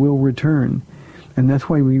believers will return. And that's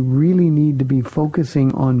why we really need to be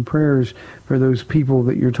focusing on prayers for those people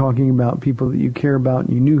that you're talking about, people that you care about,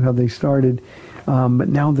 and you knew how they started, but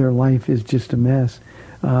now their life is just a mess.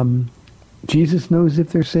 Jesus knows if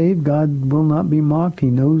they're saved. God will not be mocked. He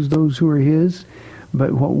knows those who are his.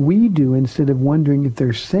 But what we do, instead of wondering if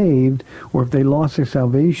they're saved or if they lost their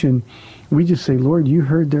salvation, we just say, Lord, you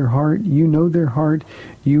heard their heart. You know their heart.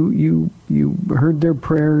 You heard their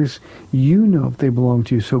prayers. You know if they belong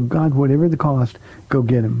to you. So, God, whatever the cost, go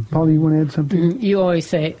get them. Paul, you want to add something? You always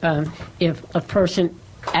say, if a person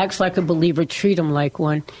acts like a believer, treat them like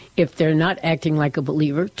one. If they're not acting like a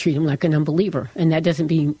believer, treat them like an unbeliever. And that doesn't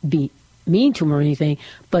be mean to them or anything,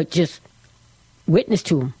 but just witness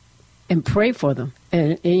to them and pray for them.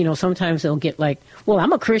 And sometimes they'll get like, well,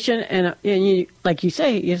 I'm a Christian, and you, like you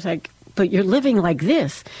say, it's like, but you're living like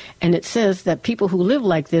this. And it says that people who live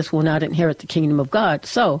like this will not inherit the kingdom of God.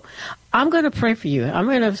 So I'm going to pray for you. I'm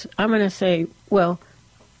going to say, well,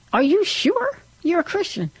 are you sure you're a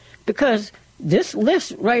Christian? Because this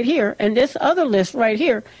list right here and this other list right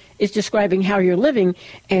here is describing how you're living.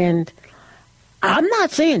 And I'm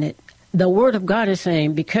not saying it. The Word of God is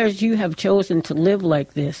saying, because you have chosen to live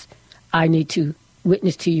like this, I need to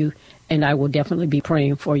witness to you, and I will definitely be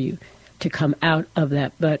praying for you to come out of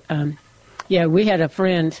that. But, we had a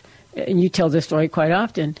friend, and you tell this story quite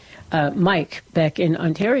often, Mike, back in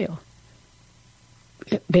Ontario.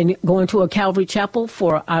 Been going to a Calvary chapel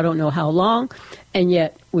for I don't know how long, and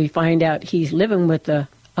yet we find out he's living with a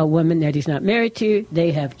woman that he's not married to.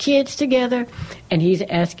 They have kids together, and he's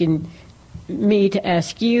asking me to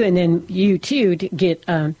ask you, and then you too, to get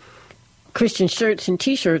Christian shirts and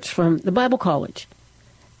T-shirts from the Bible College.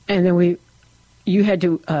 And then you had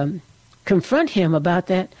to confront him about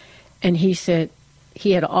that, and he said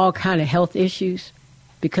he had all kind of health issues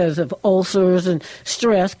because of ulcers and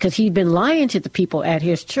stress, because he'd been lying to the people at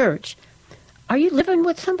his church. Are you living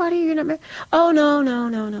with somebody you're not married? Oh,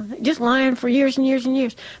 no. Just lying for years and years and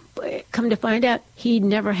years. But come to find out, he'd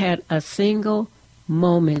never had a single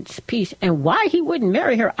moment's peace. And why he wouldn't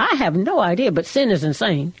marry her, I have no idea, but sin is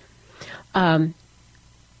insane.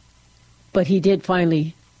 But he did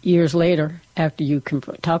finally, years later, after you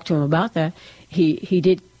talked to him about that, he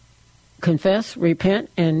did confess, repent,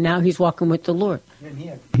 and now he's walking with the Lord.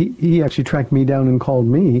 He actually tracked me down and called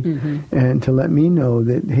me and to let me know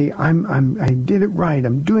that, hey, I did it right.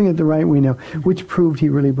 I'm doing it the right way now, which proved he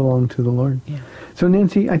really belonged to the Lord. Yeah. So,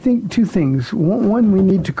 Nancy, I think two things. One, we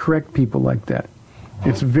need to correct people like that.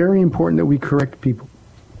 It's very important that we correct people.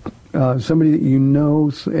 Somebody that you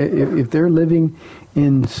know, if they're living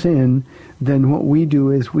in sin, then what we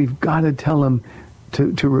do is we've got to tell them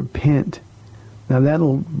to repent. Now,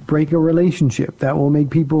 that'll break a relationship. That will make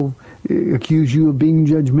people accuse you of being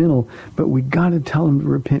judgmental. But we got to tell them to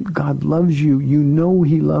repent. God loves you. You know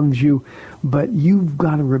he loves you. But you've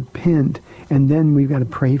got to repent. And then we've got to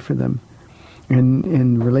pray for them.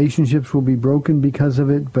 And relationships will be broken because of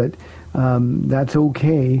it. But that's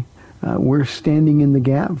okay. We're standing in the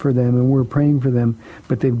gap for them. And we're praying for them.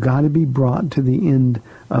 But they've got to be brought to the end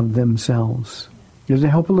of themselves. Does it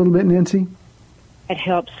help a little bit, Nancy? It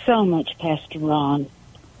helps so much, Pastor Ron.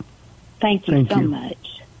 Thank you so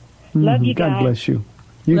much. Love you guys. God bless you.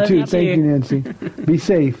 You Love too. you Thank too. you, Nancy. Be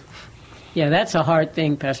safe. Yeah, that's a hard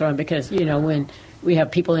thing, Pastor Ron, because, when we have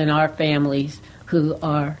people in our families who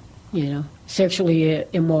are, sexually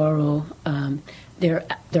immoral, they're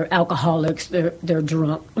alcoholics, they're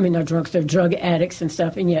drunk. They're drunks, they're drug addicts and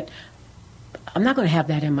stuff, and yet I'm not going to have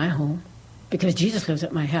that in my home. Because Jesus lives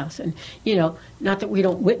at my house. And, not that we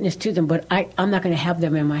don't witness to them, but I'm not going to have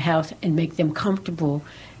them in my house and make them comfortable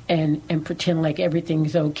and pretend like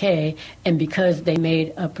everything's okay. And because they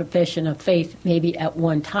made a profession of faith maybe at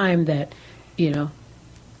one time that,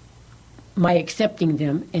 my accepting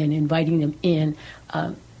them and inviting them in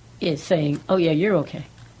is saying, oh, yeah, you're okay.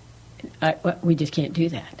 We just can't do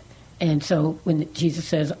that. And so when Jesus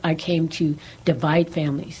says, I came to divide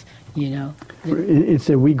families, It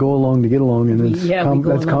said we go along to get along, and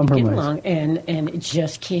that's compromise. And it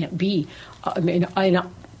just can't be.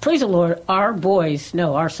 Praise the Lord,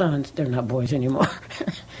 our sons, they're not boys anymore.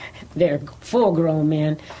 They're full-grown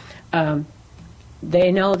men.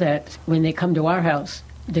 They know that when they come to our house,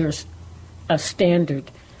 there's a standard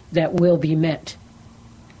that will be met,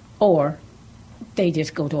 or they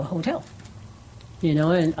just go to a hotel.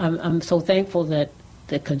 And I'm so thankful that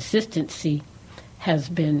the consistency has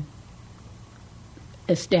been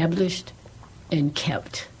established and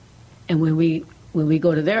kept. And when we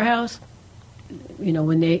go to their house,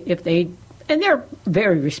 and they're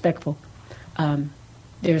very respectful.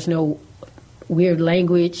 There's no weird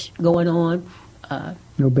language going on.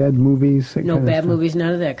 No bad movies. No bad movies,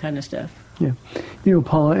 none of that kind of stuff. Yeah.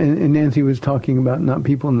 Paula and Nancy was talking about not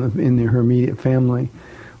people in her immediate family,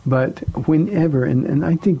 but whenever, and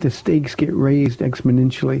I think the stakes get raised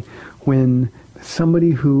exponentially when somebody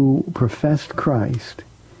who professed Christ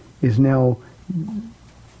is now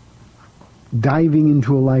diving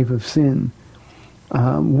into a life of sin.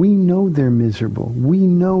 We know they're miserable. We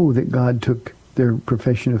know that God took their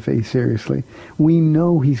profession of faith seriously. We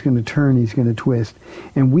know he's going to turn, he's going to twist.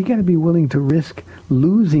 And we got to be willing to risk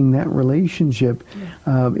losing that relationship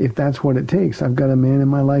if that's what it takes. I've got a man in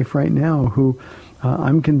my life right now who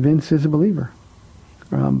I'm convinced is a believer.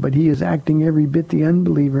 But he is acting every bit the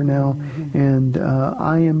unbeliever now. And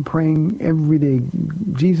I am praying every day,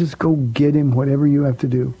 Jesus, go get him, whatever you have to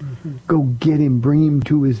do. Go get him, bring him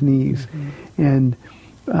to his knees. And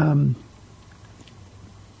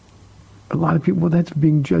a lot of people, well, that's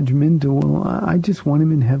being judgmental. Well, I just want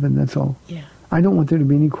him in heaven, that's all. Yeah. I don't want there to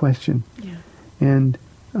be any question. Yeah. And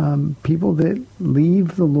people that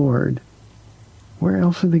leave the Lord, where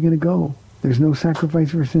else are they going to go? There's no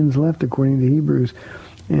sacrifice for sins left, according to Hebrews.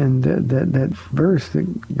 And that verse,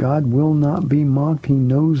 that God will not be mocked. He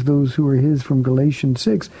knows those who are his, from Galatians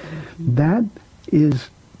 6. That is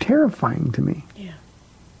terrifying to me. Yeah.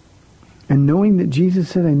 And knowing that Jesus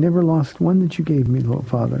said, I never lost one that you gave me, Lord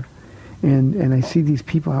Father. And I see these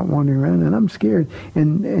people out wandering around, and I'm scared.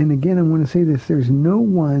 And again, I want to say this. There's no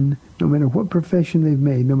one, no matter what profession they've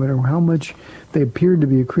made, no matter how much they appear to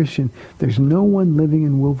be a Christian, there's no one living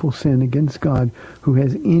in willful sin against God who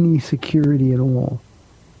has any security at all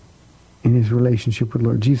in his relationship with the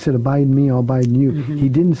Lord. Jesus said, abide in me, I'll abide in you. He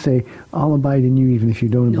didn't say, I'll abide in you even if you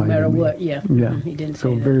don't abide in me. No matter what, yeah. He didn't say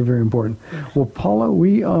so that. very, very important. Yeah. Well, Paula,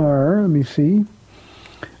 we are, let me see,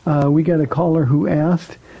 we got a caller who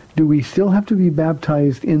asked, do we still have to be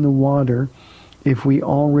baptized in the water if we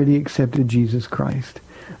already accepted Jesus Christ?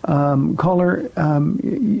 Caller,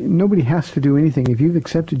 nobody has to do anything. If you've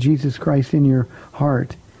accepted Jesus Christ in your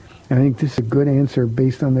heart, and I think this is a good answer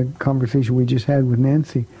based on the conversation we just had with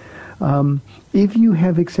Nancy. If you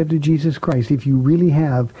have accepted Jesus Christ, if you really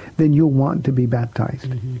have, then you'll want to be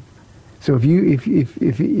baptized. So if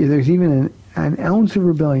there's even an ounce of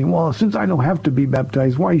rebellion, well, since I don't have to be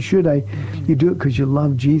baptized, why should I? You do it because you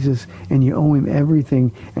love Jesus and you owe him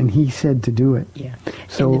everything, and he said to do it. Yeah.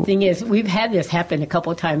 So and the thing is, we've had this happen a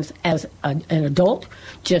couple of times as an adult,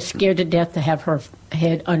 just scared to death to have her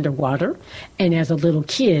head underwater, and as a little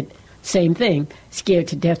kid, same thing, scared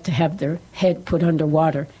to death to have their head put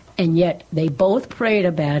underwater, and yet they both prayed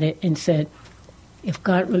about it and said, if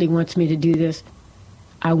God really wants me to do this,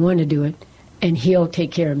 I want to do it, and he'll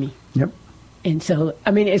take care of me. Yep. And so,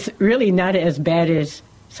 I mean, it's really not as bad as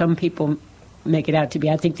some people make it out to be.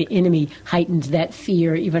 I think the enemy heightens that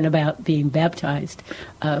fear even about being baptized,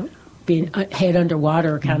 being head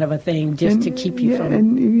underwater kind of a thing, just to keep you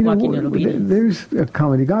from walking in obedience. There's a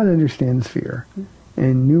comedy. God understands fear.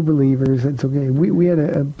 And new believers, that's okay. We had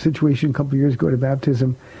a situation a couple of years ago at a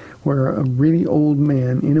baptism where a really old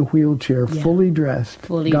man in a wheelchair, fully dressed,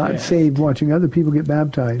 got saved watching other people get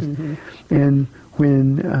baptized. Mm-hmm. And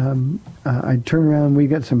when I turned around, we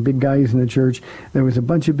got some big guys in the church. There was a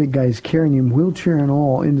bunch of big guys carrying him, wheelchair and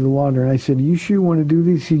all, into the water. And I said, you sure want to do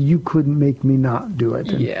this? He said, you couldn't make me not do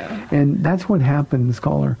it. And that's what happens,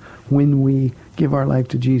 caller, when we give our life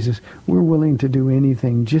to Jesus. We're willing to do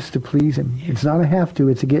anything just to please him. Yeah. It's not a have to,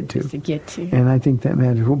 it's a get to. It's a get to. And I think that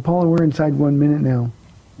matters. Well, Paula, we're inside 1 minute now.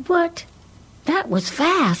 What? That was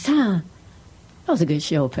fast, huh? That was a good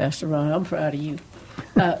show, Pastor Ron. I'm proud of you.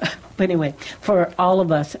 But anyway, for all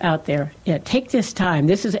of us out there, take this time.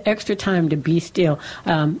 This is extra time to be still.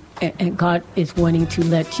 And God is wanting to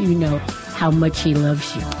let you know how much he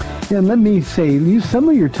loves you. Yeah, and let me say, use some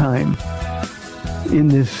of your time in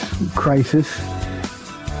this crisis.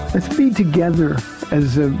 Let's be together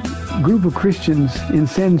as a group of Christians in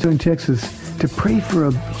San Antonio, Texas, to pray for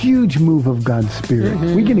a huge move of God's Spirit.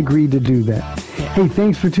 Mm-hmm. We can agree to do that. Yeah. Hey,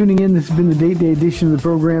 thanks for tuning in. This has been the Date Day edition of the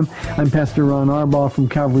program. I'm Pastor Ron Arbaugh from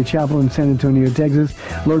Calvary Chapel in San Antonio, Texas.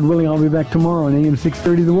 Lord willing, I'll be back tomorrow on AM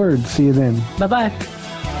 630 The Word. See you then. Bye-bye.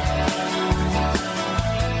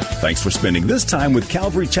 Thanks for spending this time with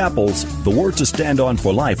Calvary Chapel's The Word to Stand On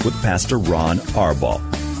for Life with Pastor Ron Arbaugh.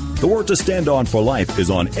 The Word to Stand On for Life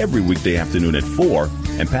is on every weekday afternoon at 4,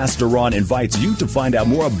 and Pastor Ron invites you to find out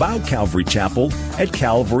more about Calvary Chapel at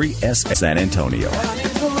Calvary S. San Antonio.